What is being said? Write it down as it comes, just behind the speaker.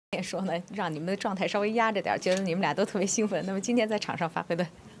也说呢，让你们的状态稍微压着点，觉得你们俩都特别兴奋。那么今天在场上发挥的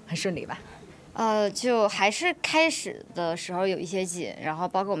很顺利吧？就还是开始的时候有一些紧，然后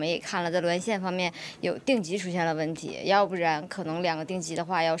包括我们也看了，在连线方面有定级出现了问题，要不然可能2个定级的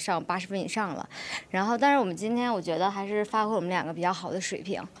话要上80分以上了。然后，但是我们今天我觉得还是发挥我们2个比较好的水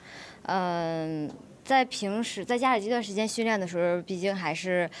平。在平时在家里这段时间训练的时候，毕竟还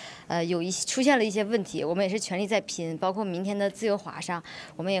是出现了一些问题，我们也是全力在拼，包括明天的自由滑上，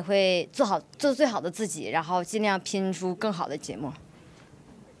我们也会做最好的自己，然后尽量拼出更好的节目。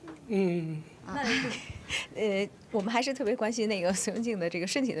那我们还是特别关心那个隋文静的这个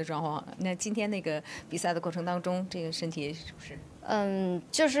身体的状况。那今天那个比赛的过程当中，这个身体是不是？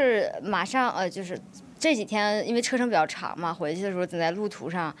就是马上就是这几天因为车程比较长嘛，回去的时候总在路途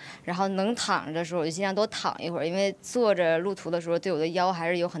上，然后能躺着的时候我就尽量多躺一会儿，因为坐着路途的时候对我的腰还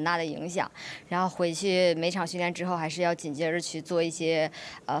是有很大的影响。然后回去每场训练之后，还是要紧接着去做一些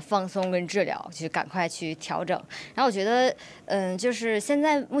放松跟治疗，去赶快去调整。然后我觉得就是现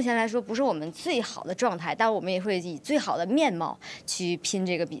在目前来说不是我们最好的状态，但我们也会以最好的面貌去拼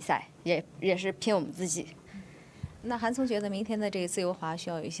这个比赛，也是拼我们自己。那韩聪觉得明天的这个自由滑需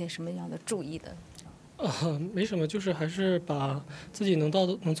要有一些什么样的注意的？没什么，就是还是把自己能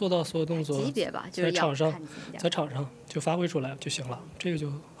做到所有动作，级别吧，就是在场上就发挥出来就行了，这个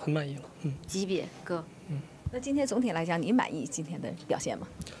就很满意了。级别哥。那今天总体来讲，你满意今天的表现吗？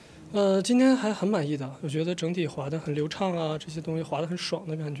今天还很满意的，我觉得整体滑得很流畅啊，这些东西滑得很爽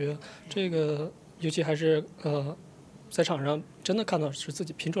的感觉。这个尤其还是在场上真的看到是自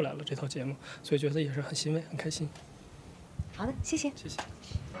己拼出来了这套节目，所以觉得也是很欣慰、很开心。好的，谢谢。谢谢。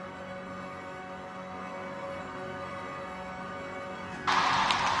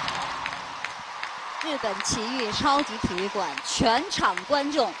日本奇遇超级体育馆全场观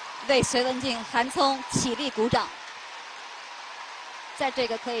众为隋文静、韩聪起立鼓掌。在这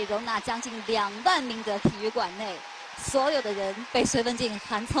个可以容纳将近2万名的体育馆内，所有的人被隋文静、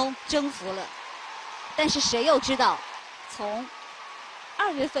韩聪征服了。但是谁又知道，从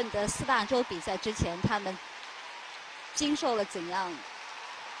2月份的4大洲比赛之前，他们经受了怎样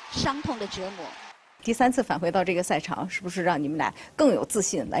伤痛的折磨？第3次返回到这个赛场，是不是让你们俩更有自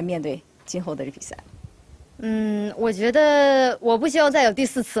信来面对今后的这比赛？我觉得我不希望再有第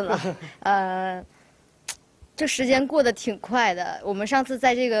4次了。这时间过得挺快的。我们上次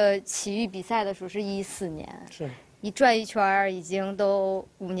在这个奇遇比赛的时候是14年，是一转一圈已经都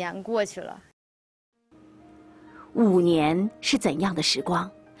5年过去了。5年是怎样的时光？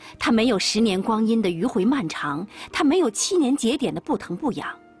它没有10年光阴的迂回漫长，它没有7年节点的不疼不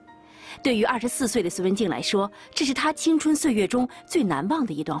痒。对于24岁的隋文静来说，这是她青春岁月中最难忘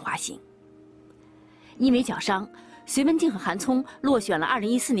的一段滑行。因为脚伤，隋文静和韩聪落选了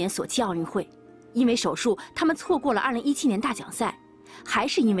2014年索契奥运会；因为手术，他们错过了2017年大奖赛；还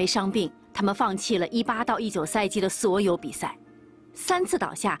是因为伤病，他们放弃了18到19赛季的所有比赛。3次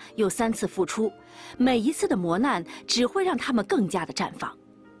倒下，又3次复出，每一次的磨难只会让他们更加的绽放。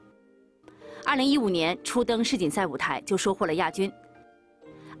2015年初登世锦赛舞台就收获了亚军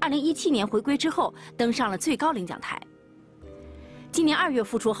，2017年回归之后登上了最高领奖台。今年2月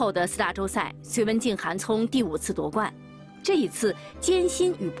复出后的4大洲赛，隋文静、韩聪第5次夺冠，这一次艰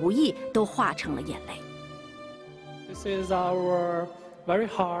辛与不易都化成了眼泪。This is our very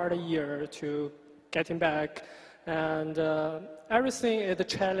hard year to getting back, and everything is a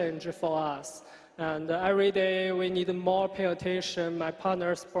challenge for us. And every day we need more pay attention, my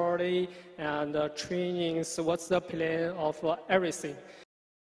partner's body and trainings, what's the plan of everything.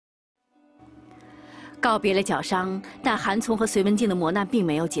 告别了脚伤，但韩聪和隋文静的磨难并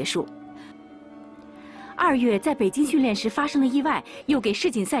没有结束。2月在北京训练时发生了意外，又给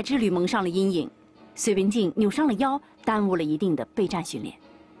世锦赛之旅蒙上了阴影。隋文静扭伤了腰，耽误了一定的备战训练。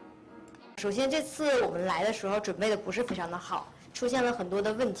首先，这次我们来的时候准备的不是非常的好，出现了很多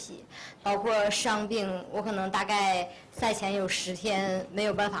的问题，包括伤病。我可能大概赛前有10天没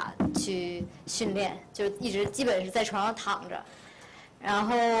有办法去训练，就一直基本是在床上躺着。然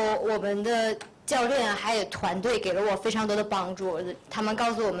后我们的教练还有团队给了我非常多的帮助，他们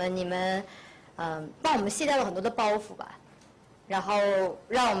告诉我们，你们帮我们卸掉了很多的包袱吧，然后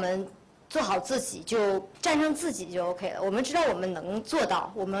让我们做好自己，就战胜自己就 OK 了。我们知道我们能做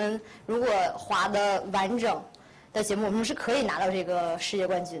到，我们如果滑得完整的节目，我们是可以拿到这个世界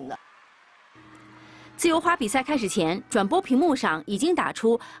冠军的。自由滑比赛开始前，转播屏幕上已经打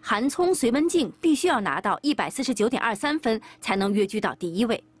出韩聪、隋文静必须要拿到149.23分才能跃居到第1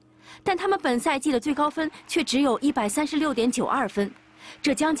位，但他们本赛季的最高分却只有136.92分，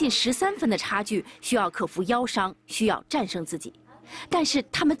这将近13分的差距需要克服腰伤，需要战胜自己。但是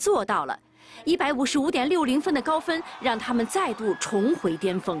他们做到了， 155.60分的高分让他们再度重回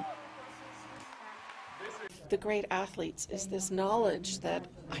巅峰。The great athletes is this knowledge that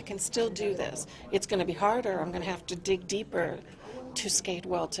I can still do this. It's going to be harder. I'm going to have to dig deeper to skate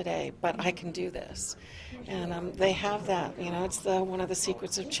well today, but I can do this. And they have that. You know, it's one of the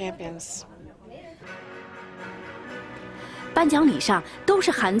secrets of champions. 颁奖礼上都是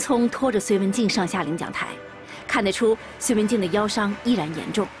韩聪拖着隋文静上下领奖台，看得出隋文静的腰伤依然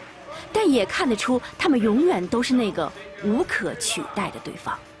严重，但也看得出他们永远都是那个无可取代的对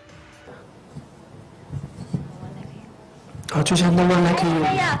方。就像 No One Like You。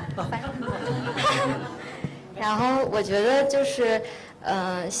然后我觉得就是，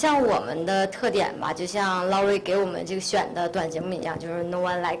像我们的特点吧，就像 Laurie 给我们这个选的短节目一样，就是 No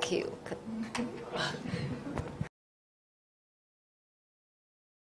One Like You。